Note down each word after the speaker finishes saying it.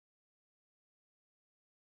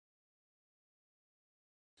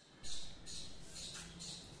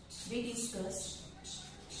discuss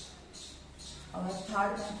our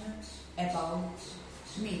third method about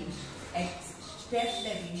mean step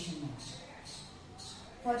deviation method.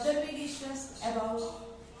 Further we discussed about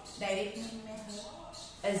direct mean method,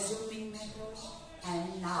 assuming method,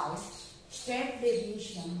 and now step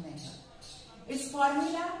deviation method. Its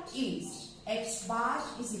formula is x bar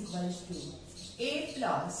is equals to a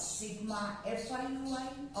plus sigma fi ui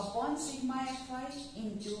upon sigma fi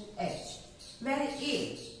into h, where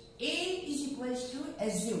a is equals to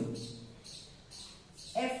assume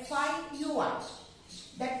fi ui.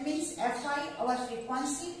 That means fi our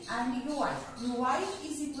frequency and ui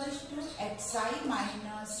is equals to xi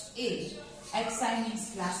minus a. Xi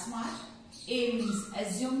means class mark, a means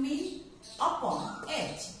assume mean, upon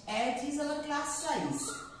h. H is our class size.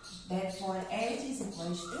 Therefore, h is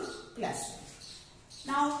equals to class size.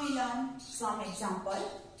 Now we learn some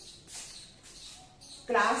example.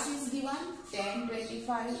 Class is given 10 to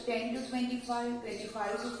 25,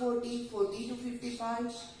 25 to 40, 40 to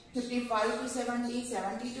 55, 55 to 70,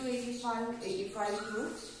 70 to 85, 85 to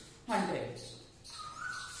 100.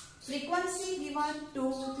 Frequency given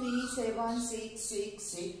 2, 3, 7, 6, 6,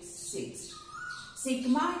 6, 6.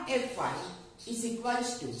 Sigma fi is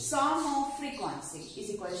equals to sum of frequency is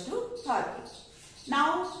equals to 30.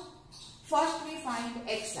 Now first we find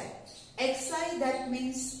xi. Xi, that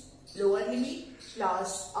means lower limit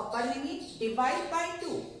plus upper limit, divide by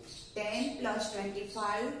 2. 10 plus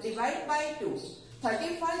 25 divide by 2.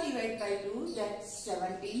 35 divided by 2, that's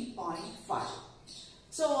 17.5.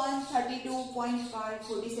 So on 32.5,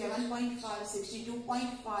 47.5,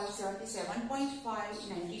 62.5, 77.5,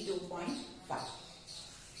 92.5.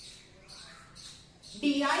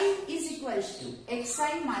 Di is equals to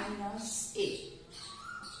xi minus a.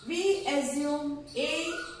 We assume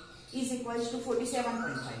a is equals to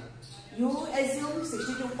 47.5. You assume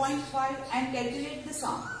 62.5 and calculate the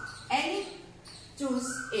sum. And choose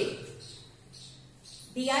a.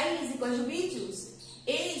 Di is equals to, we choose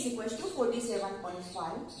a is equals to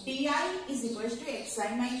 47.5. Di is equals to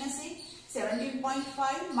xi minus a.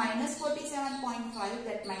 17.5 minus 47.5,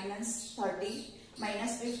 that minus 30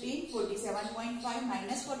 minus 15, 47.5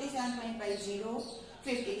 minus 47.5, 0,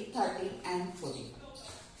 50, 30 and 40.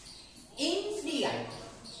 In Di,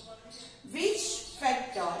 which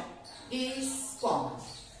factor is common?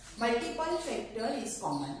 Multiple factor is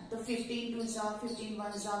common. The 15 2s are 15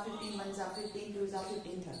 1s are 15 1s are 15 2s are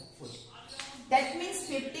 15 40. That means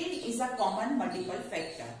 15 is a common multiple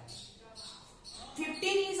factor.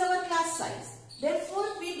 15 is our class size. Therefore,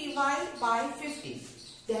 we divide by 15.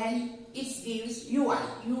 Then it gives ui.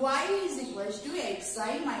 Ui is equals to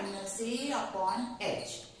xi minus a upon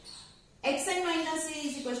h. Xi minus a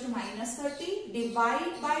is equals to minus 30.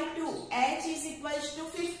 Divide by 2. H is equals to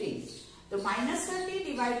 15. So minus 30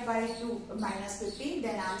 divided by 2 minus 15.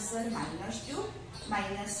 Then answer minus 2,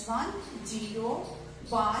 minus 1, 0,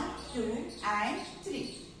 1, 2 and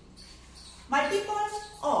 3. Multiple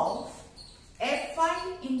of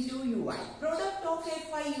fi into ui. Product of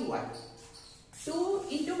fi ui. 2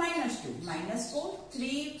 into minus 2. Minus 4.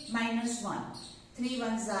 3 minus 1. 3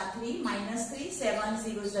 1s are 3. Minus 3. 7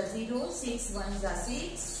 0s are 0. 6 1s are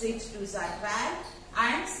 6. 6 2s are 12.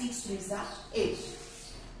 And 6 3s are 8.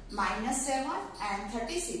 Minus 7 and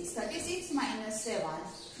 36. 36 minus 7.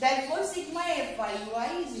 Therefore, sigma fi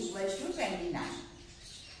ui is equals to 29.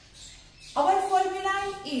 Our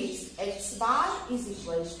formula is x bar is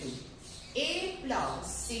equals to a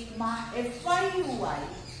plus sigma fi ui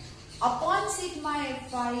upon sigma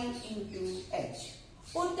fi into h.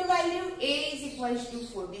 Put the value a is equals to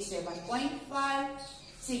 47.5,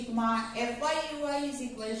 sigma fi ui is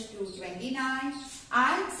equals to 29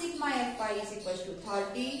 and sigma fi is equals to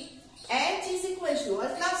 30. H is equals to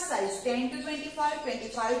our class size 10 to 25,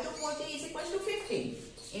 25 to 40 is equals to 15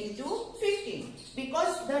 into 15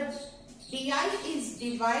 because the di is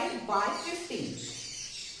divided by 15.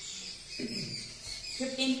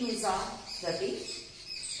 15 2s are 30.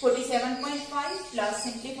 47.5 plus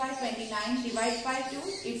simplify 29 divided by 2,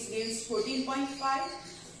 it gives 14.5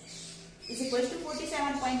 is equals to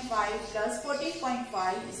 47.5 plus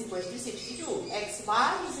 14.5 is equals to 62. X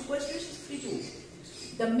bar is equals to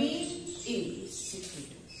 62. The mean is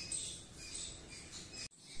 62.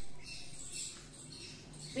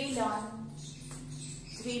 We learn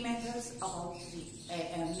 3 methods about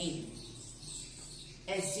mean.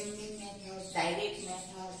 Assuming method, direct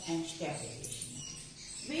method and step deviation.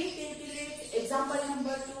 We calculate example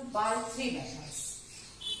number 2 by 3 methods.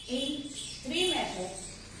 In 3 methods,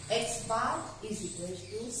 x bar is equals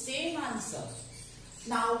to same answer.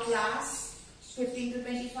 Now class 15 to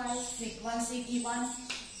 25, frequency given,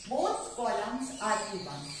 both columns are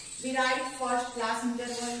given. We write first class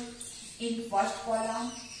interval in first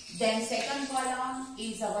column. Then second column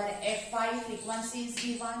is our Fi frequency is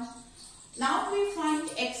given. Now we find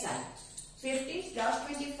Xi. 50 plus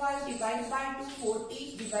 25 divided by 2,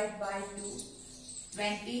 40 divided by 2,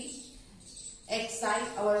 20. Xi,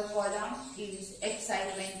 our column is Xi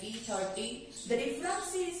 20, 30. The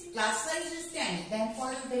difference is class size is 10. Then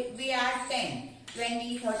for we add 10.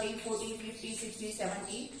 20, 30, 40, 50, 60,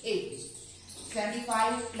 70, 80.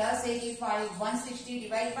 75 plus 85, 160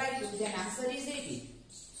 divided by 2. Then answer is 80.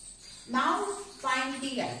 Now find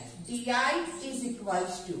Di. Di is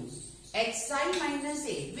equals to Xi minus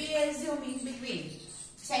A. We assume in between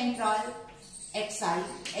central Xi.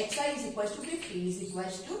 Xi is equals to 50 is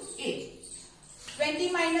equals to A.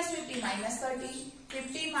 20 minus 50 minus 30.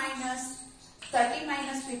 50 minus 30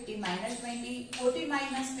 minus 50 minus 20. 40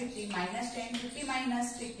 minus 50 minus 10. 50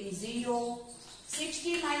 minus 50 0.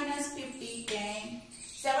 60 minus 50 10.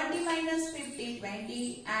 70 minus 50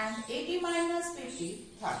 20. And 80 minus 50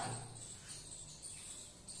 30.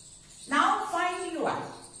 Now find Ui.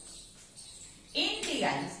 In Di,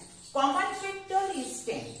 common factor is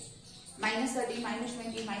 10. Minus 30, minus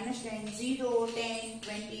 20, minus 10, 0, 10,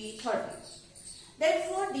 20, 30.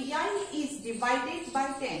 Therefore, Di is divided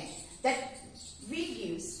by 10. That we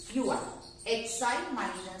gives Ui. Xi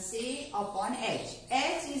minus A upon H.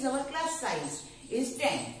 H is our class size is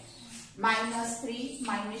 10. Minus 3,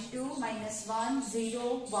 minus 2, minus 1,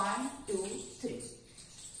 0, 1, 2, 3.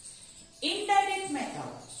 Indirect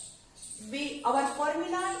method. Our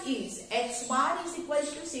formula is X bar is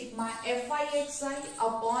equals to sigma Fi Xi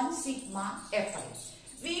upon sigma Fi.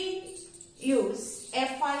 We use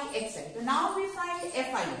Fi Xi. So now we find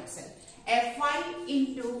Fi Xi. Fi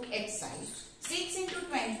into Xi. 6 into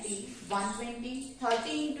 20, 120.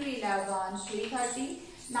 30 into 11, 330.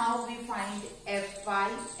 Now we find Fi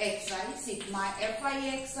Xi. Sigma Fi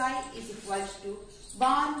Xi is equals to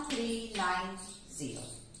 1390.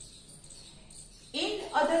 In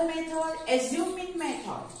other method, assuming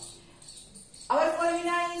method, our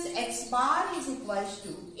formula is X bar is equals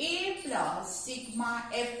to A plus sigma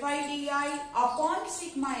Fi Di upon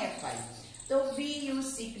sigma Fi. So we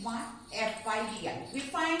use sigma Fi Di. We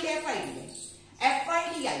find Fi Di.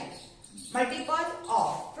 Fi Di, multiple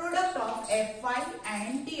of product of Fi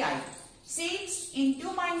and Di. 6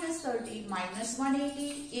 into minus 30 minus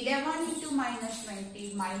 180, 11 into minus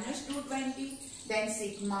 20 minus 220. Then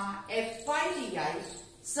sigma Fi Di,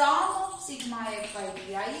 sum of sigma Fi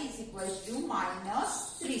Di is equals to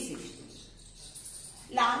minus 360.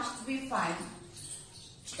 Last we find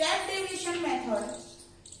step deviation method.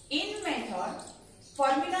 In method,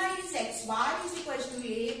 formula is X bar is equals to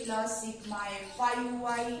A plus sigma Fi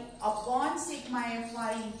Ui upon sigma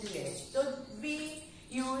Fi into H. So we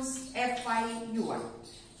use Fi Ui.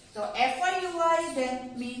 So Fi Ui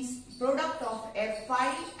then means product of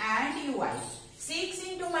Fi and Ui. 6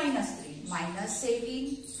 into minus 3, minus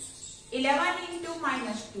 18, 11 into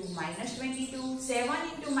minus 2, minus 22, 7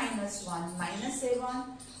 into minus 1, minus 7,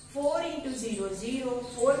 4 into 0, 0,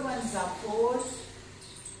 4 1s are 4,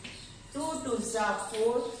 2 2s are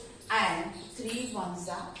 4, and 3 1s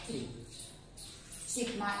are 3.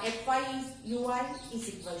 Sigma Fi Ui is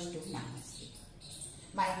equals to minus 3,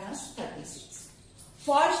 minus 36.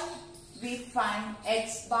 First, we find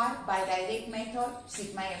X bar by direct method.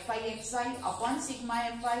 Sigma Fi Xi upon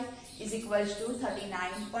sigma Fi is equals to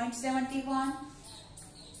 39.71.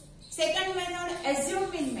 Second method,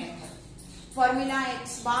 assuming method. Formula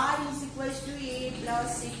X bar is equals to A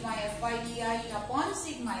plus sigma Fi Di upon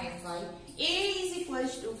sigma Fi. A is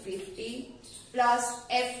equals to 50 plus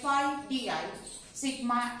Fi Di.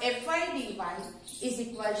 Sigma Fi Dy is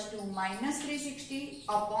equals to minus 360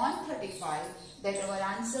 upon 35. That our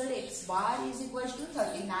answer X bar is equals to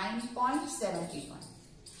 39.71.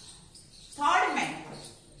 Third method,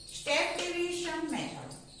 step deviation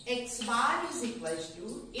method. X bar is equals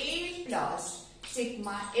to A plus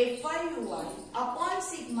sigma Fi Ui upon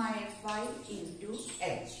sigma Fi into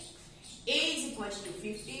H. A is equals to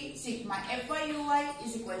 50, sigma Fi Ui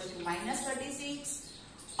is equals to minus 36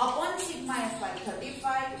 upon sigma Fi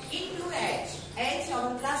 35 into H. H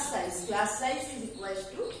our class size is equals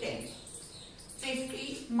to 10.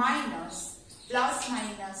 50 minus plus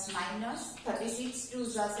minus minus 36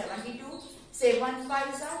 2s are 72, 7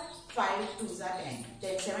 5s are 5 2s are 10.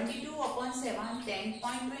 Then 72 upon 7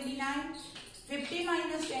 10.29, 50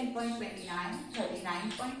 minus 10.29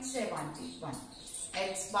 39.71.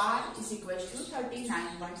 X bar is equals to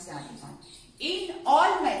 39.71. In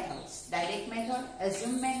all methods, direct method,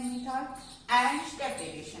 assumed method and step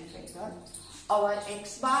deviation method, our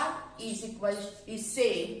X bar is equals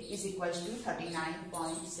to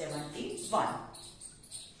 39.71.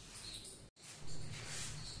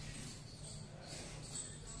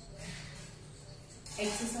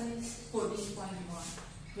 Exercise 14.1.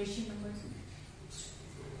 Question number 2.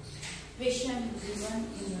 Question given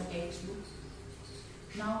in your textbook.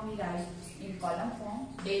 Now we write in column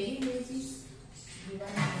form. Daily wages given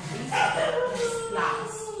in this class.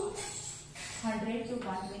 100 to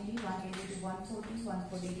 120, 120 to 140,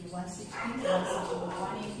 140 to 160, 160 to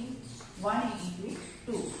 180, 180 to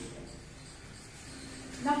 2.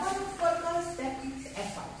 Number of workers, that means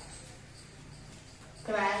FI.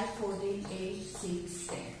 12, 14, 8, 6,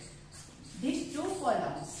 10. These two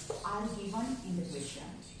columns are given in the question.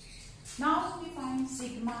 Now we find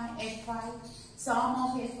sigma Fi, sum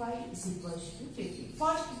of Fi is equals to 50.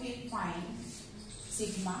 First we find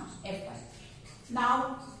sigma Fi.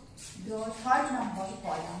 Now the third number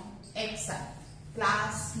column Xi,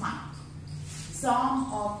 class mark.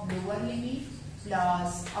 Sum of lower limit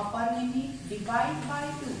plus upper limit divide by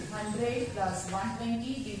 2. 100 plus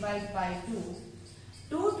 120 divide by 2.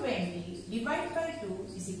 220 divided by 2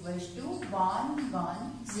 is equals to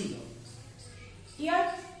 110.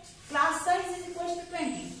 Here class size is equals to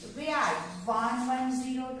 20. So we add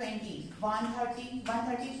 110, 20, 130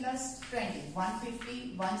 plus 20,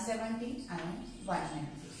 150, 170 and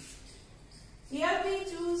 190. Here we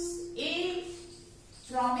choose A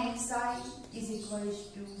from Xi is equals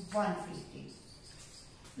to 150.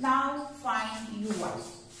 Now find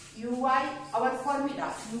UI, our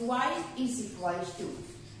formula, UI is equals to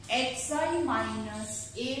Xi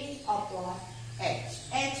minus A upon H.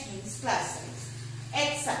 H means class size.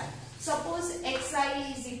 Xi. Suppose Xi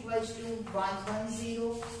is equals to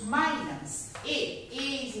 110 minus A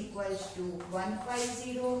is equals to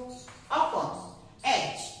 150 upon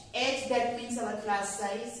H. H, that means our class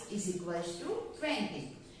size is equals to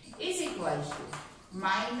 20. Is equals to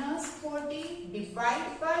minus 40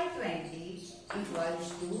 divided by 20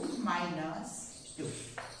 equals to minus 2.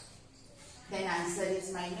 Then answer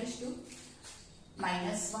is minus 2,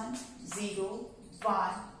 minus 1, 0,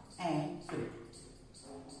 1 and 2.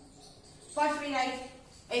 First we write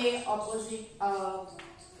A opposite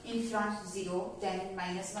in front 0, then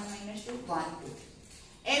minus 1, minus 2, 1, 2.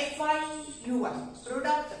 Fi UI,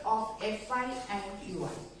 product of Fi and UI.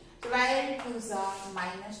 12 2s are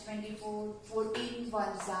minus 24, 14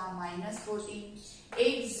 1s are minus 14,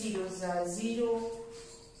 8 0s are 0,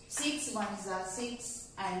 6 1s are 6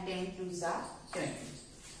 and 10 2s are 20.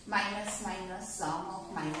 Minus sum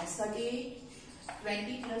of minus 38,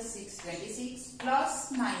 20 plus 6 26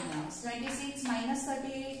 plus minus 26 minus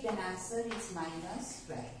 38, then answer is minus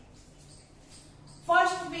 12.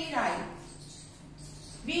 First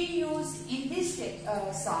we use in this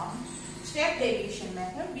sum step deviation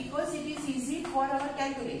method because it is easy for our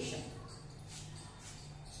calculation.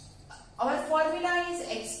 Our formula is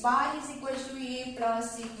X bar is equals to A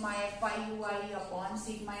plus sigma Fi UI upon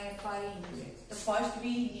sigma Fi into X. So first we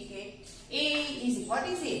indicate A is, what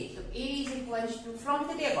is A? So A is equals to, from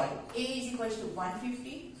the table, A is equals to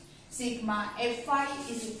 150, sigma Fi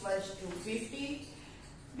is equals to 50.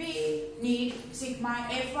 We need sigma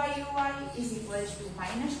Fi UI is equals to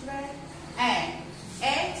minus 12 and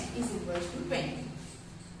H is equals to 20.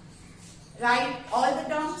 Write all the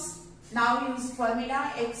terms. Now use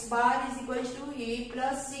formula X bar is equals to A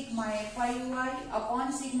plus sigma Fi UI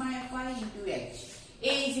upon sigma Fi into H.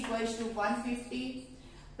 A is equals to 150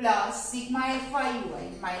 plus sigma Fi UI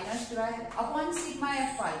minus 12 upon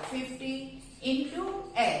sigma Fi 50 into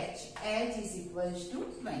H. H is equals to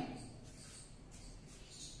 20.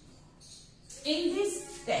 In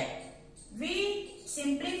this step, we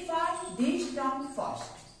simplify this term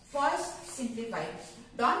first. First simplify.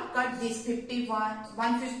 Don't cut this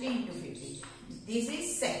 150 into 50. This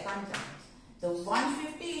is second term. The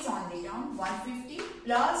 150 is only term 150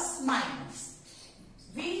 plus minus.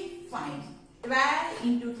 We find 12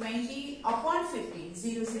 into 20 upon 50.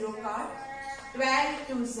 0 0 cut. 12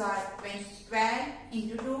 2s are 12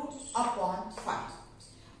 into 2 upon 5.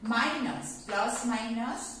 Minus plus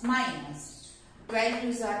minus minus. 12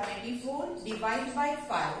 2s are 24 divided by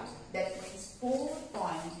 5, that means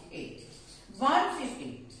 4.8.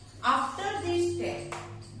 150. After this step,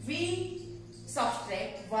 we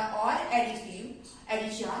subtract or addition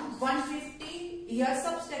 150, here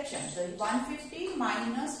subtraction. So 150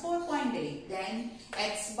 minus 4.8, then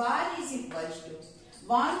X bar is equals to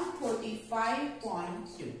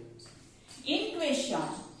 145.2. In question,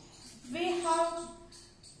 we have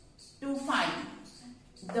to find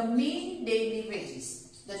the mean daily wages.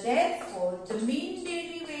 Therefore, the mean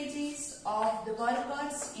daily wages of the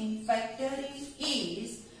workers in factory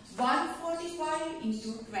is 145 into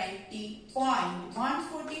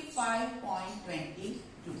 20.145.20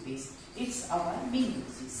 rupees. It's our mean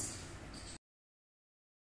wages.